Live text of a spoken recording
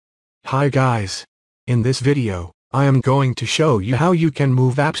Hi guys. In this video, I am going to show you how you can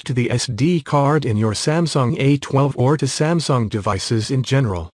move apps to the SD card in your Samsung A12 or to Samsung devices in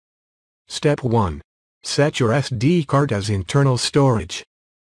general. Step 1. Set your SD card as internal storage.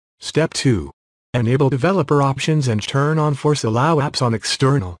 Step 2. Enable developer options and turn on Force Allow apps on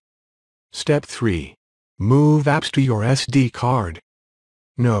external. Step 3. Move apps to your SD card.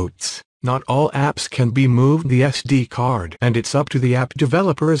 Notes: not all apps can be moved to the SD card, and it's up to the app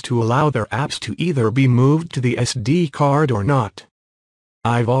developers to allow their apps to either be moved to the SD card or not.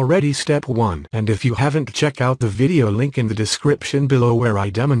 I've already step 1, and if you haven't, check out the video link in the description below where I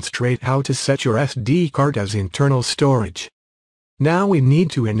demonstrate how to set your SD card as internal storage. Now we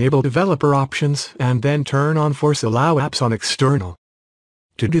need to enable developer options and then turn on Force Allow apps on external.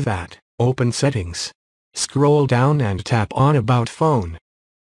 To do that, open Settings. Scroll down and tap on About Phone.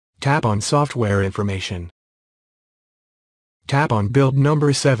 Tap on Software Information. Tap on Build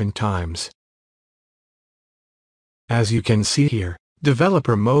number 7 times. As you can see here,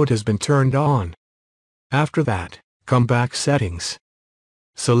 developer mode has been turned on. After that, come back Settings.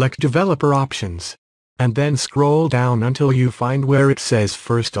 Select Developer Options. And then scroll down until you find where it says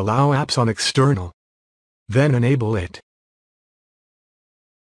First Allow Apps on External. Then enable it.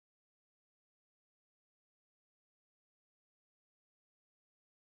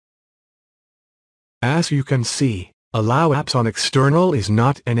 As you can see, Allow Apps on External is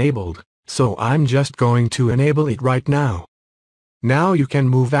not enabled, so I'm just going to enable it right now. Now you can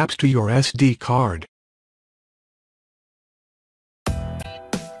move apps to your SD card.